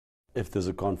If there's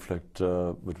a conflict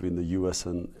between the US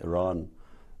and Iran,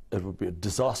 it would be a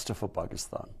disaster for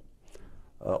Pakistan.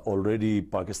 Already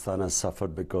Pakistan has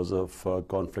suffered because of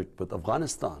conflict with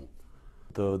Afghanistan.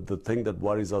 The thing that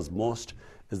worries us most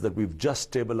is that we've just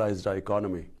stabilized our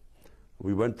economy.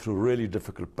 We went through a really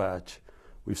difficult patch.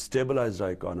 We've stabilized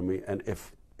our economy, and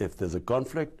if there's a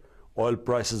conflict, oil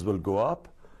prices will go up,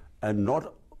 and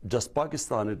not just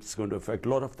Pakistan, it's going to affect a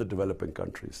lot of the developing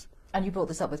countries. And you brought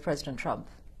this up with President Trump?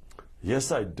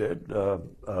 Yes, I did.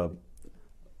 The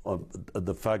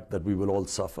fact that we will all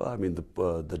suffer, I mean,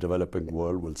 the developing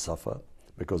world will suffer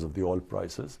because of the oil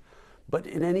prices. But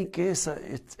in any case,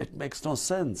 it makes no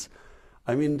sense.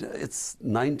 I mean, it's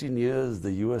 19 years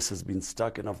the US has been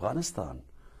stuck in Afghanistan.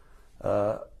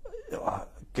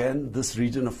 Can this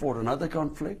region afford another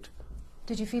conflict?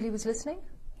 Did you feel he was listening?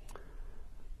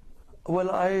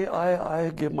 Well,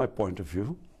 I gave my point of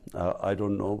view. I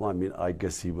don't know. I mean, I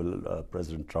guess he will,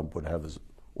 President Trump would have his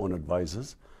own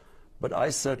advisors. But I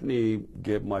certainly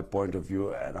gave my point of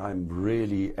view, and I'm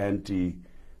really anti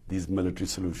these military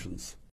solutions.